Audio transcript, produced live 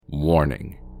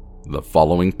Warning: the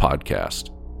following podcast,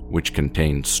 which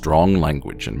contains strong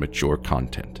language and mature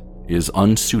content, is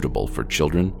unsuitable for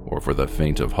children or for the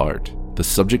faint of heart. The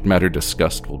subject matter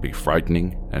discussed will be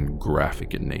frightening and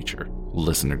graphic in nature.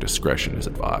 Listener discretion is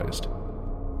advised.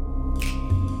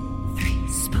 Three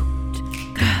spooked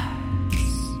girls.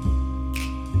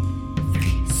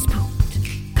 Three spooked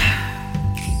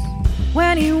girls.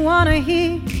 When you wanna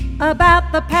hear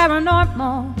about the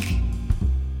paranormal,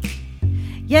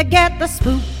 you get the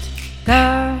spooked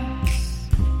girls.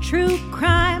 True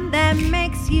crime that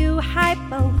makes you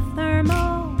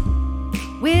hypothermal.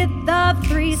 With the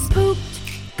three spooked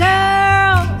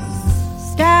girls,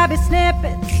 Stabby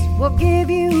Snippets will give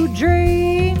you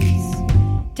dreams.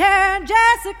 Tara and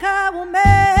Jessica will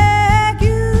make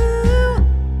you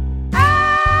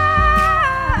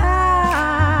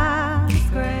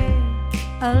scream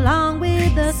along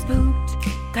with the spooked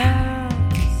girls.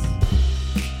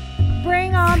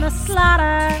 Bring on the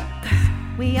slaughter,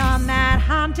 we on that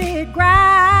haunted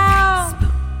ground.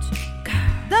 Spooked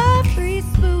girls. The three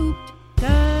spooked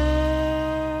girls.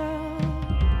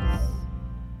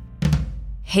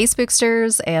 Hey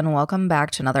Spooksters, and welcome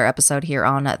back to another episode here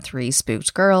on Three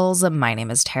Spooked Girls. My name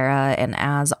is Tara, and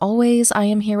as always, I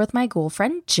am here with my ghoul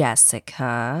friend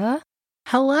Jessica.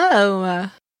 Hello.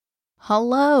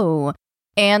 Hello.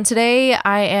 And today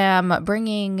I am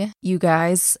bringing you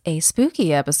guys a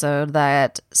spooky episode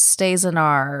that stays in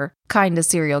our kind of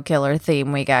serial killer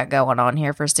theme we got going on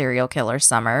here for Serial Killer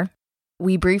Summer.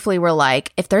 We briefly were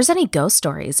like, if there's any ghost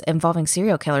stories involving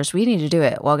serial killers, we need to do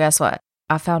it. Well, guess what?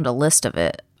 I found a list of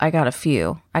it. I got a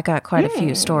few. I got quite a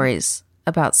few stories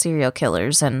about serial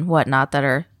killers and whatnot that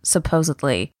are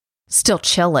supposedly still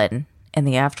chilling in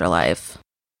the afterlife.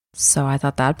 So I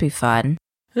thought that'd be fun.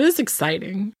 It is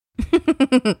exciting.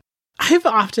 I've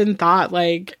often thought,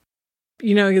 like,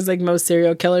 you know, because like most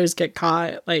serial killers get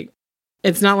caught, like,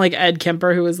 it's not like Ed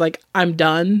Kemper who was like, I'm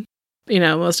done. You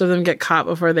know, most of them get caught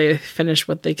before they finish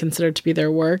what they consider to be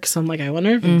their work. So I'm like, I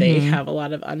wonder if they have a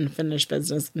lot of unfinished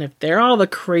business. And if they're all the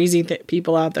crazy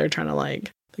people out there trying to, like,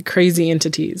 the crazy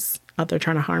entities out there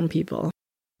trying to harm people.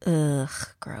 Ugh,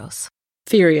 gross.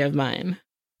 Theory of mine.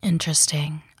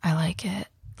 Interesting. I like it.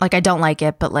 Like, I don't like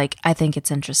it, but, like, I think it's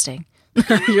interesting.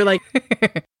 You're like,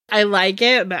 I like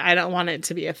it, but I don't want it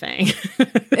to be a thing.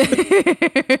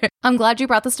 I'm glad you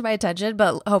brought this to my attention,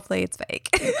 but hopefully it's fake.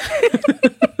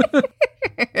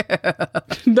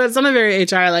 That's not a very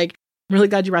HR, like, I'm really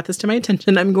glad you brought this to my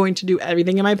attention. I'm going to do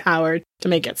everything in my power to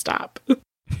make it stop.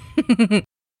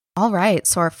 All right,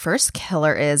 so our first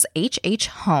killer is H.H.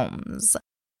 Holmes.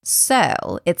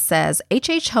 So it says,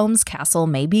 H.H. Holmes' castle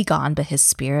may be gone, but his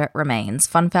spirit remains.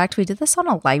 Fun fact, we did this on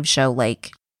a live show,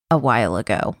 like, a while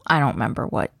ago. I don't remember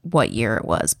what year it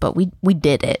was, but we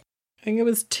did it. I think it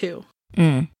was 2.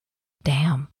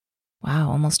 Damn.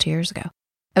 Wow, almost 2 years ago.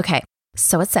 Okay,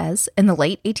 so it says, in the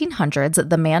late 1800s,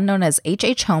 the man known as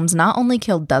H.H. Holmes not only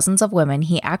killed dozens of women,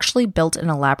 he actually built an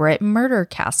elaborate murder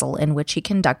castle in which he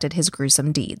conducted his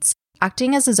gruesome deeds.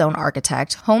 Acting as his own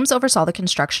architect, Holmes oversaw the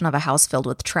construction of a house filled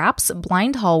with traps,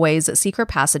 blind hallways, secret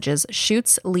passages,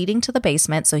 chutes leading to the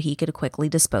basement so he could quickly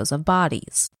dispose of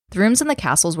bodies. The rooms in the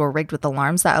castles were rigged with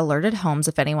alarms that alerted Holmes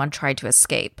if anyone tried to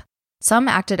escape. Some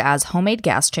acted as homemade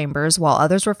gas chambers, while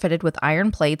others were fitted with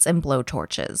iron plates and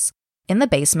blowtorches. In the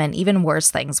basement, even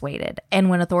worse things waited, and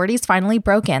when authorities finally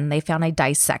broke in, they found a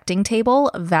dissecting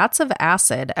table, vats of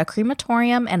acid, a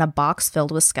crematorium, and a box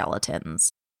filled with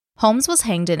skeletons. Holmes was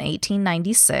hanged in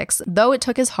 1896, though it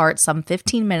took his heart some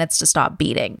 15 minutes to stop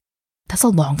beating. That's a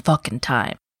long fucking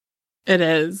time. It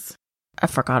is. I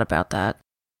forgot about that.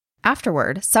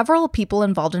 Afterward, several people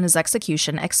involved in his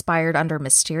execution expired under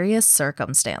mysterious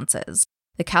circumstances.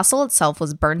 The castle itself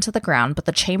was burned to the ground, but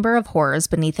the chamber of horrors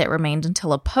beneath it remained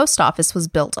until a post office was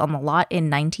built on the lot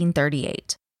in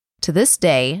 1938. To this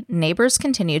day, neighbors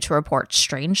continue to report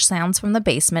strange sounds from the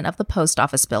basement of the post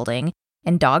office building,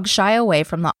 and dogs shy away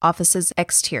from the office's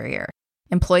exterior.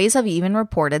 Employees have even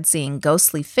reported seeing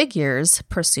ghostly figures,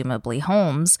 presumably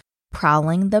Holmes,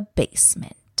 prowling the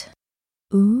basement.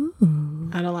 Ooh.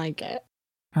 I don't like it.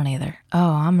 I don't either.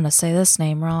 Oh, I'm going to say this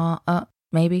name wrong.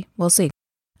 Maybe. We'll see.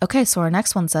 Okay, so our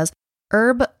next one says,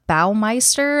 Herb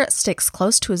Baumeister sticks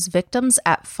close to his victims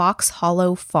at Fox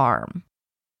Hollow Farm.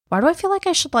 Why do I feel like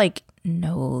I should, like,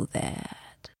 know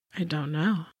that? I don't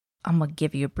know. I'm going to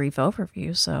give you a brief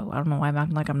overview, so I don't know why I'm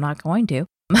acting like I'm not going to.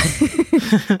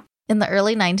 In the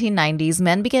early 1990s,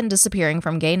 men began disappearing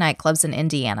from gay nightclubs in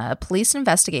Indiana. Police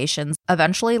investigations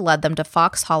eventually led them to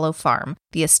Fox Hollow Farm,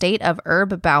 the estate of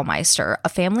Herb Baumeister, a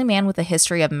family man with a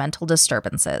history of mental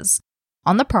disturbances.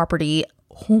 On the property,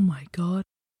 oh my god,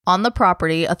 On the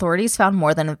property, authorities found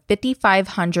more than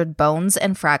 5,500 bones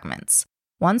and fragments.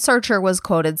 One searcher was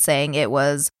quoted saying it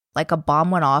was like a bomb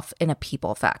went off in a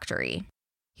people factory.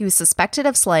 He was suspected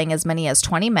of slaying as many as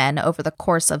 20 men over the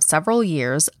course of several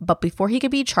years, but before he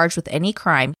could be charged with any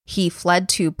crime, he fled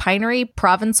to Pinery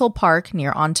Provincial Park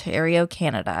near Ontario,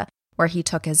 Canada, where he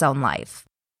took his own life.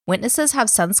 Witnesses have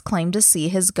since claimed to see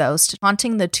his ghost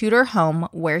haunting the Tudor home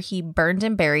where he burned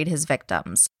and buried his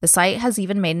victims. The site has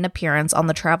even made an appearance on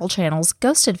the Travel Channel's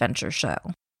Ghost Adventure show.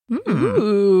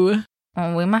 Ooh.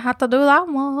 Oh, we might have to do that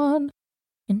one.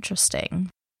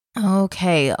 Interesting.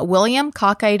 Okay, William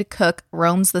Cockeyed Cook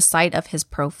roams the site of his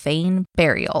profane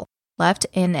burial. Left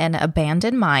in an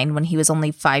abandoned mine when he was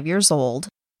only 5 years old,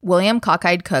 William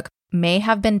Cockeyed Cook may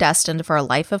have been destined for a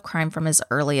life of crime from his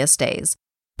earliest days.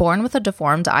 Born with a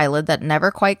deformed eyelid that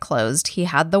never quite closed, he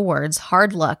had the words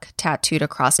 "hard luck" tattooed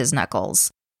across his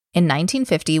knuckles. In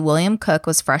 1950, William Cook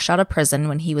was fresh out of prison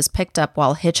when he was picked up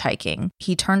while hitchhiking.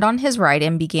 He turned on his ride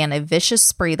and began a vicious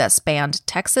spree that spanned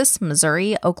Texas,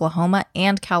 Missouri, Oklahoma,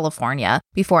 and California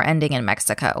before ending in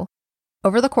Mexico.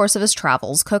 Over the course of his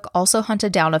travels, Cook also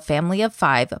hunted down a family of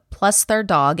 5, plus their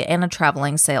dog and a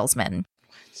traveling salesman.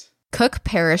 Cook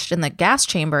perished in the gas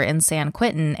chamber in San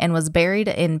Quentin and was buried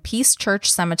in Peace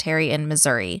Church Cemetery in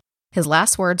Missouri. His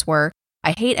last words were,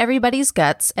 "I hate everybody's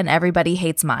guts and everybody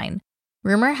hates mine."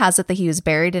 Rumor has it that he was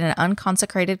buried in an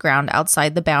unconsecrated ground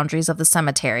outside the boundaries of the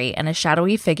cemetery, and a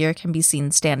shadowy figure can be seen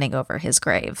standing over his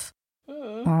grave.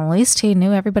 Well, at least he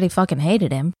knew everybody fucking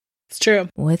hated him. It's true.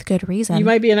 With good reason. You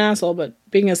might be an asshole, but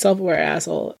being a self-aware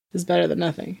asshole is better than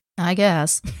nothing. I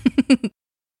guess.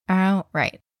 Oh,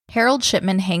 right. Harold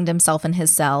Shipman hanged himself in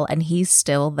his cell, and he's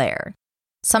still there.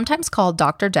 Sometimes called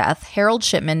Dr. Death, Harold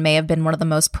Shipman may have been one of the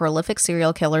most prolific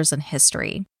serial killers in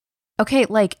history. Okay,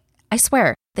 like, I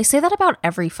swear, they say that about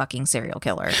every fucking serial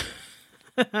killer.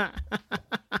 All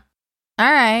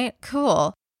right,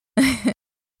 cool.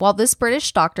 While this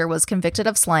British doctor was convicted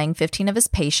of slaying 15 of his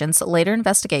patients, later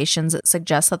investigations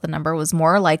suggest that the number was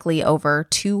more likely over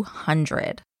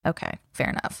 200. Okay, fair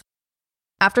enough.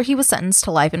 After he was sentenced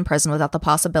to life in prison without the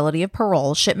possibility of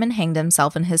parole, Shipman hanged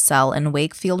himself in his cell in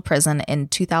Wakefield Prison in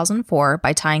 2004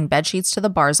 by tying bedsheets to the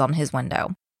bars on his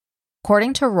window.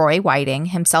 According to Roy Whiting,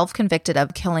 himself convicted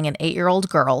of killing an 8-year-old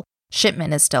girl,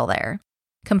 Shipman is still there.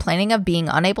 Complaining of being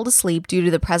unable to sleep due to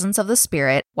the presence of the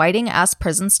spirit, Whiting asked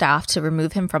prison staff to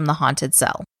remove him from the haunted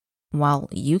cell. Well,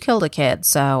 you killed a kid,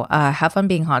 so have fun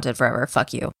being haunted forever.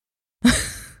 Fuck you.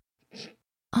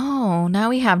 Oh, now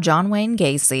we have John Wayne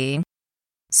Gacy.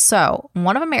 So,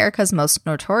 one of America's most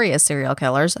notorious serial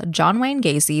killers, John Wayne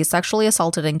Gacy, sexually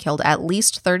assaulted and killed at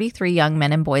least 33 young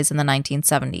men and boys in the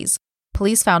 1970s.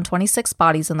 Police found 26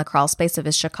 bodies in the crawlspace of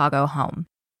his Chicago home.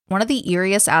 One of the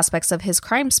eeriest aspects of his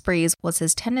crime sprees was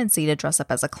his tendency to dress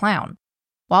up as a clown.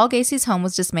 While Gacy's home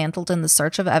was dismantled in the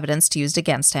search of evidence used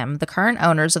against him, the current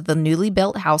owners of the newly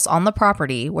built house on the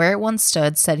property where it once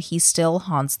stood said he still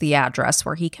haunts the address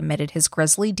where he committed his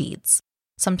grisly deeds,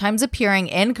 sometimes appearing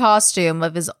in costume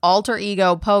of his alter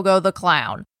ego Pogo the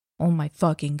Clown. Oh my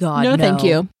fucking god, no. Thank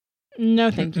you. No,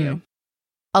 thank you.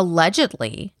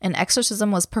 Allegedly, an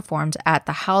exorcism was performed at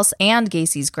the house and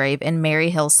Gacy's grave in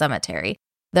Maryhill Cemetery,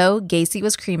 though Gacy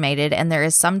was cremated and there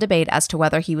is some debate as to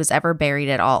whether he was ever buried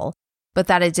at all, but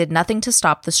that it did nothing to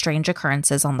stop the strange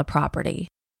occurrences on the property.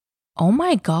 Oh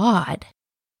my god.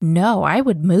 No, I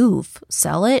would move.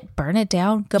 Sell it, burn it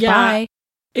down, goodbye. Yeah.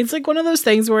 It's like one of those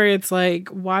things where it's like,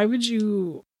 why would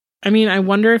you... I mean, I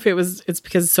wonder if it's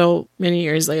because so many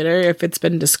years later, if it's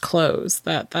been disclosed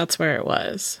that that's where it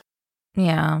was.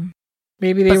 Yeah.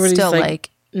 Maybe they were still just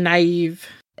like naive.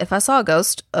 If I saw a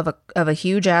ghost of a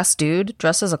huge ass dude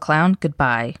dressed as a clown,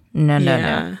 goodbye. No.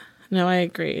 No, I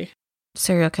agree.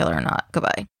 Serial killer or not,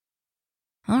 goodbye.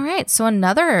 All right, so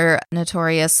another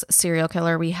notorious serial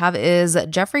killer we have is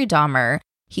Jeffrey Dahmer.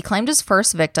 He claimed his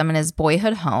first victim in his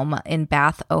boyhood home in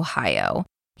Bath, Ohio.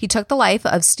 He took the life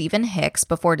of Stephen Hicks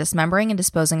before dismembering and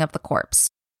disposing of the corpse.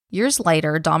 Years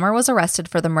later, Dahmer was arrested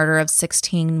for the murder of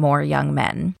 16 more young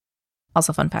men.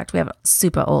 Also, fun fact, we have a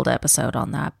super old episode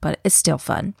on that, but it's still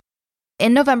fun.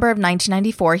 In November of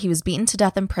 1994, he was beaten to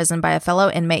death in prison by a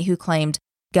fellow inmate who claimed,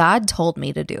 "God told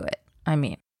me to do it." I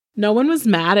mean, no one was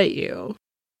mad at you.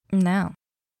 No.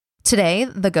 Today,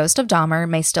 the ghost of Dahmer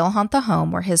may still haunt the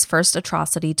home where his first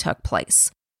atrocity took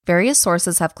place. Various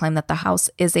sources have claimed that the house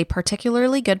is a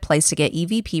particularly good place to get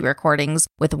EVP recordings,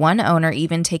 with one owner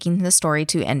even taking the story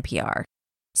to NPR.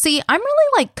 See, I'm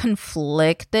really,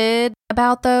 conflicted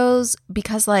about those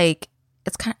because,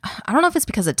 it's kind of, I don't know if it's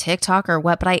because of TikTok or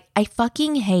what, but I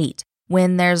fucking hate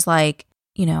when there's,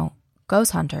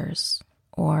 ghost hunters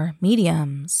or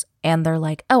mediums. And they're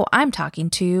like, oh, I'm talking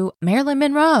to Marilyn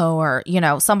Monroe or,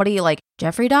 somebody like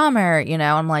Jeffrey Dahmer,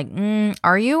 I'm like,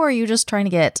 are you, or are you just trying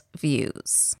to get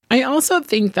views? I also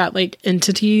think that like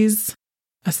entities,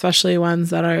 especially ones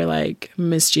that are like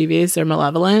mischievous or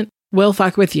malevolent, will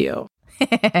fuck with you.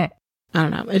 I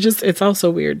don't know. It's also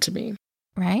weird to me.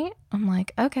 Right? I'm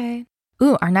like, okay.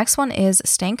 Ooh, our next one is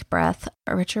Stank Breath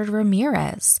Richard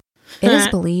Ramirez. It is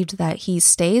believed that he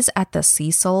stays at the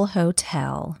Cecil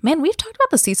Hotel. Man, we've talked about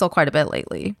the Cecil quite a bit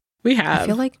lately. We have. I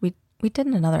feel like we did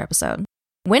in another episode.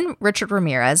 When Richard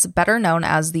Ramirez, better known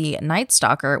as the Night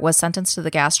Stalker, was sentenced to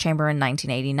the gas chamber in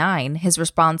 1989, his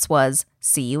response was,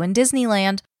 "See you in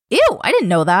Disneyland." Ew, I didn't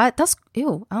know that.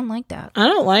 Ew, I don't like that. I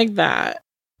don't like that.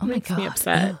 Oh my Makes God. me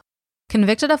upset. Ew.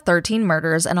 Convicted of 13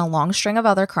 murders and a long string of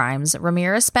other crimes,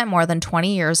 Ramirez spent more than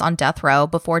 20 years on death row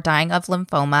before dying of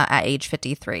lymphoma at age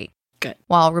 53. Good.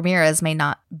 While Ramirez may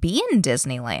not be in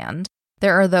Disneyland,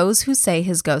 there are those who say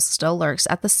his ghost still lurks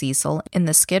at the Cecil in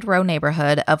the Skid Row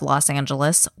neighborhood of Los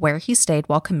Angeles, where he stayed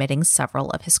while committing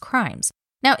several of his crimes.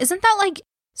 Now, isn't that like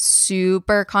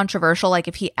super controversial, like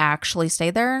if he actually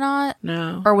stayed there or not?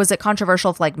 No. Or was it controversial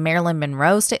if like Marilyn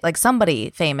Monroe stayed, like somebody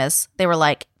famous, they were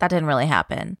like, that didn't really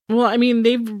happen? Well, I mean,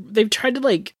 they've tried to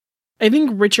like, I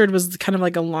think Richard was kind of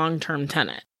like a long-term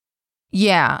tenant.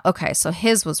 Yeah, okay, so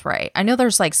his was right. I know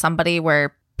there's like somebody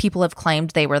where people have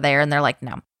claimed they were there and they're like,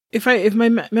 no. If my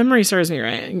memory serves me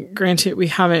right, granted, we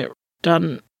haven't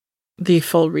done the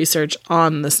full research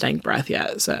on the stank breath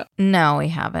yet, so. No, we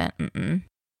haven't. Mm-mm.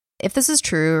 If this is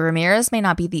true, Ramirez may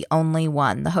not be the only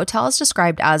one. The hotel is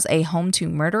described as a home to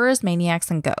murderers, maniacs,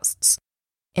 and ghosts.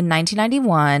 In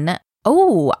 1991,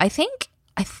 I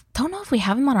don't know if we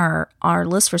have him on our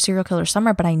list for serial killer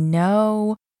summer, but I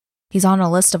know he's on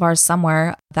a list of ours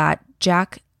somewhere, that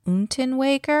Jack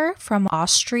Unterweger from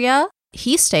Austria.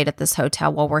 He stayed at this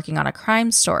hotel while working on a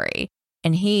crime story.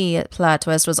 And he, plot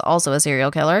twist, was also a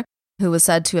serial killer who was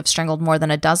said to have strangled more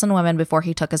than a dozen women before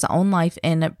he took his own life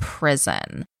in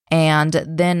prison. And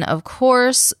then, of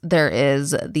course, there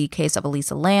is the case of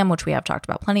Elisa Lam, which we have talked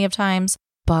about plenty of times.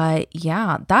 But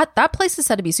yeah, that place is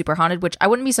said to be super haunted, which I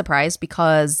wouldn't be surprised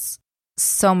because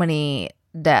so many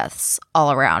deaths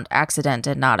all around, accident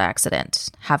and not accident,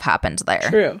 have happened there.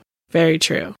 True. Very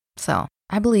true. So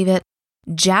I believe it.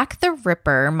 Jack the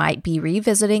Ripper might be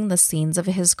revisiting the scenes of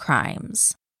his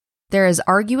crimes. There is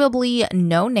arguably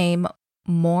no name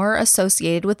more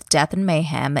associated with death and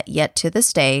mayhem, yet to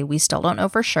this day, we still don't know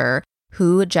for sure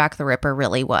who Jack the Ripper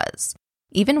really was.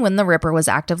 Even when the Ripper was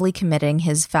actively committing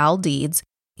his foul deeds,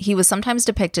 he was sometimes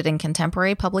depicted in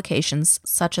contemporary publications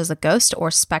such as a ghost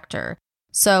or specter,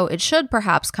 so it should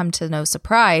perhaps come to no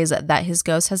surprise that his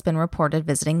ghost has been reported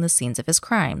visiting the scenes of his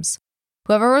crimes.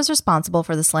 Whoever was responsible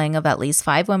for the slaying of at least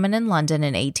 5 women in London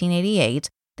in 1888,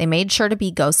 they made sure to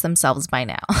be ghosts themselves by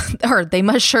now. Or they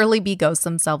must surely be ghosts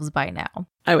themselves by now.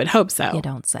 I would hope so. You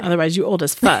don't say. Otherwise, you old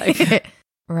as fuck.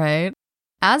 Right?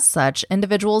 As such,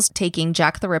 individuals taking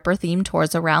Jack the Ripper themed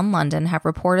tours around London have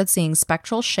reported seeing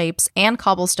spectral shapes and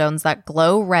cobblestones that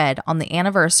glow red on the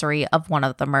anniversary of one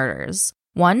of the murders.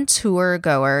 One tour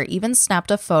goer even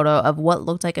snapped a photo of what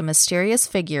looked like a mysterious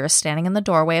figure standing in the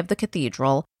doorway of the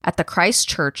cathedral at the Christ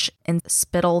Church in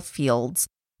Spitalfields,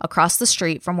 across the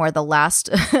street from where the last,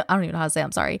 I don't even know how to say,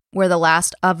 I'm sorry, where the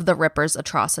last of the Ripper's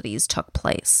atrocities took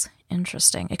place.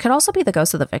 Interesting. It could also be the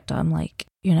ghost of the victim. Like,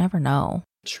 you never know.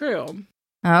 True.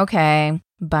 Okay.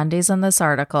 Bundy's in this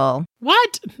article.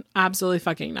 What? Absolutely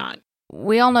fucking not.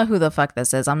 We all know who the fuck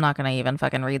this is. I'm not going to even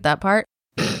fucking read that part.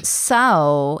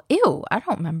 So, ew, I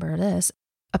don't remember this.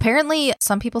 Apparently,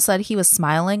 some people said he was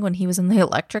smiling when he was in the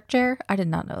electric chair. I did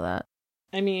not know that.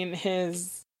 I mean,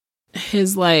 his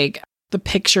like, the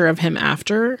picture of him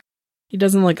after, he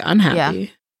doesn't look unhappy. Yeah.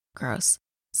 Gross.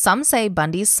 Some say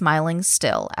Bundy's smiling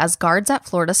still, as guards at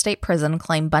Florida State Prison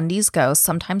claim Bundy's ghost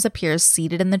sometimes appears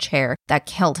seated in the chair that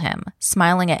killed him,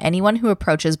 smiling at anyone who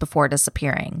approaches before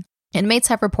disappearing. Inmates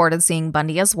have reported seeing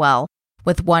Bundy as well,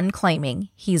 with one claiming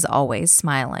he's always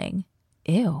smiling.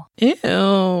 Ew.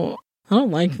 Ew. I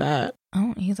don't like that. I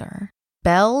don't either.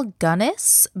 Belle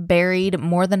Gunnis buried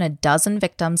more than a dozen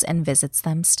victims and visits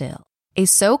them still. A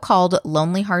so-called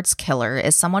Lonely Hearts Killer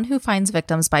is someone who finds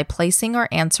victims by placing or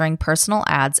answering personal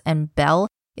ads, and Belle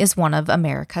is one of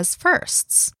America's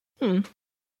firsts.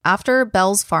 After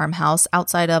Belle's farmhouse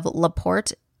outside of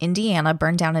LaPorte, Indiana,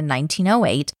 burned down in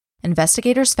 1908,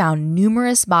 investigators found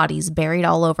numerous bodies buried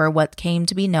all over what came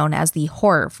to be known as the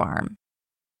Horror Farm.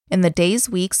 In the days,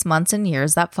 weeks, months, and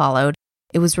years that followed,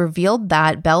 it was revealed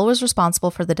that Belle was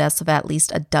responsible for the deaths of at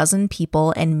least a dozen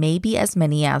people and maybe as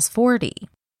many as 40.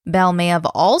 Belle may have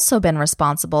also been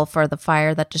responsible for the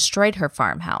fire that destroyed her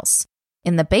farmhouse.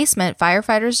 In the basement,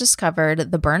 firefighters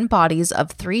discovered the burned bodies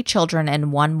of 3 children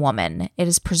and 1 woman. It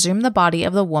is presumed the body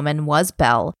of the woman was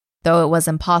Belle, though it was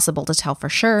impossible to tell for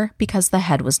sure because the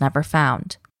head was never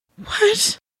found.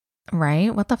 What?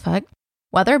 Right? What the fuck?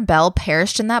 Whether Belle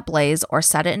perished in that blaze or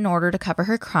set it in order to cover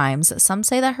her crimes, some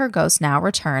say that her ghost now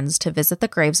returns to visit the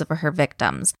graves of her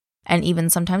victims, and even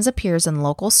sometimes appears in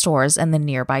local stores in the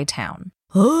nearby town.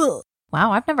 Wow,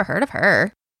 I've never heard of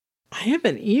her. I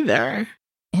haven't either.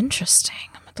 Interesting.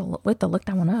 I'm going to look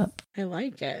that one up. I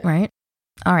like it. Right?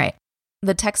 All right.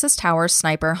 The Texas Tower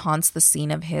sniper haunts the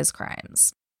scene of his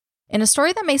crimes. In a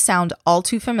story that may sound all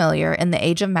too familiar in the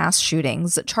age of mass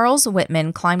shootings, Charles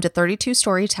Whitman climbed a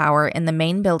 32-story tower in the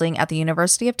main building at the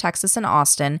University of Texas in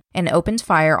Austin and opened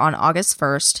fire on August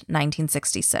 1st,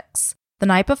 1966. The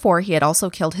night before, he had also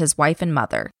killed his wife and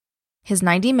mother. His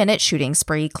 90-minute shooting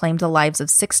spree claimed the lives of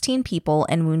 16 people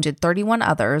and wounded 31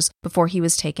 others before he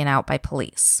was taken out by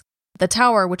police. The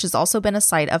tower, which has also been a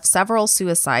site of several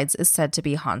suicides, is said to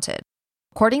be haunted.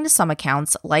 According to some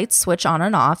accounts, lights switch on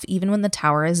and off even when the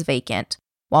tower is vacant,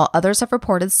 while others have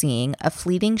reported seeing a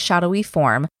fleeting shadowy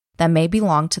form that may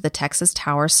belong to the Texas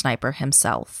Tower sniper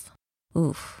himself.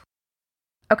 Oof.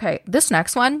 Okay, this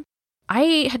next one,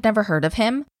 I had never heard of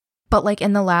him, but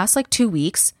in the last 2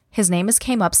 weeks, his name has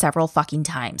came up several fucking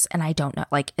times, and I don't know,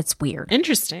 it's weird.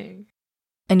 Interesting.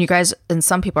 And you guys, and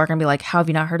some people are going to be like, how have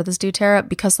you not heard of this dude, Tara?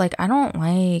 Because I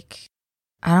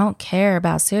don't care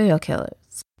about serial killers.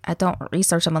 I don't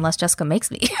research them unless Jessica makes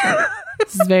me.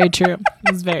 This is very true.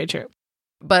 This is very true.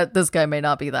 But this guy may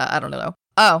not be that. I don't know.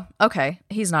 Oh, okay.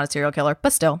 He's not a serial killer,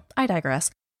 but still, I digress.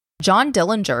 John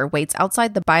Dillinger waits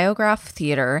outside the Biograph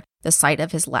Theater, the site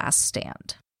of his last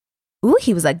stand. Ooh,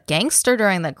 he was a gangster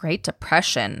during the Great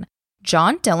Depression.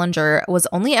 John Dillinger was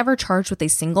only ever charged with a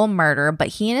single murder, but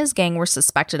he and his gang were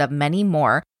suspected of many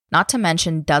more, not to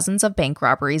mention dozens of bank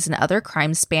robberies and other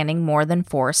crimes spanning more than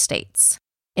 4 states.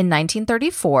 In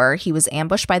 1934, he was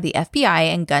ambushed by the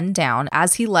FBI and gunned down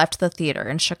as he left the theater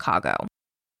in Chicago.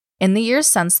 In the years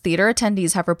since, theater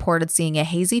attendees have reported seeing a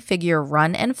hazy figure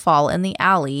run and fall in the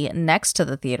alley next to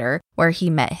the theater where he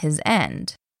met his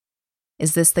end.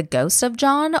 Is this the ghost of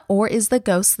John, or is the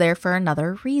ghost there for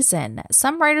another reason?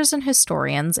 Some writers and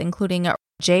historians, including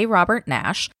J. Robert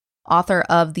Nash, author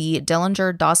of the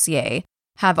Dillinger Dossier,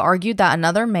 have argued that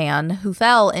another man who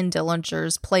fell in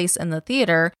Dillinger's place in the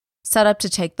theater set up to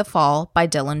take the fall by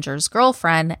Dillinger's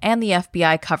girlfriend, and the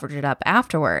FBI covered it up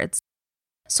afterwards.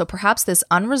 So perhaps this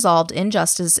unresolved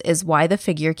injustice is why the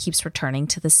figure keeps returning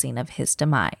to the scene of his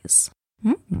demise.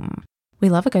 We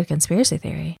love a good conspiracy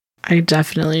theory. I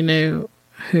definitely knew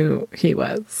who he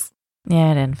was.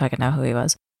 Yeah, I didn't fucking know who he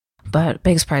was. But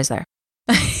big surprise there.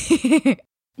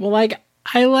 Well,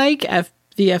 I like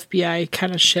the FBI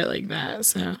kind of shit like that,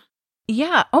 so.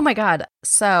 Yeah. Oh my God.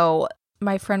 So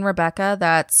my friend Rebecca,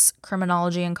 that's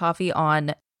Criminology and Coffee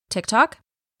on TikTok.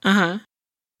 Uh-huh.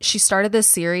 She started this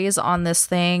series on this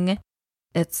thing.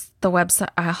 It's the website.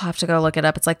 I'll have to go look it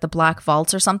up. It's the Black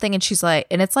Vaults or something. And she's and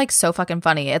it's so fucking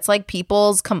funny. It's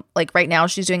people's, right now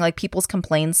she's doing people's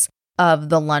complaints of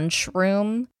the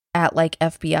lunchroom at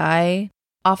FBI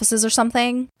offices or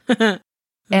something. And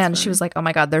funny. She was like, oh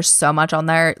my God, there's so much on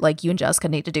there. You and Jessica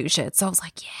need to do shit. So I was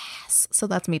like, yes. So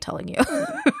that's me telling you.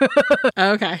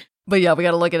 Okay. But yeah, we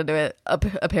got to look into it.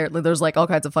 Apparently there's all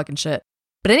kinds of fucking shit.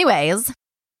 But anyways,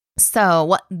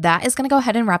 so that is going to go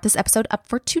ahead and wrap this episode up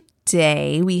for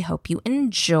today. We hope you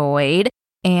enjoyed,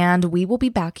 and we will be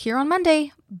back here on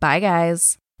Monday. Bye,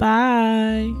 guys.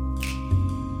 Bye.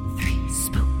 3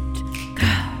 spoons.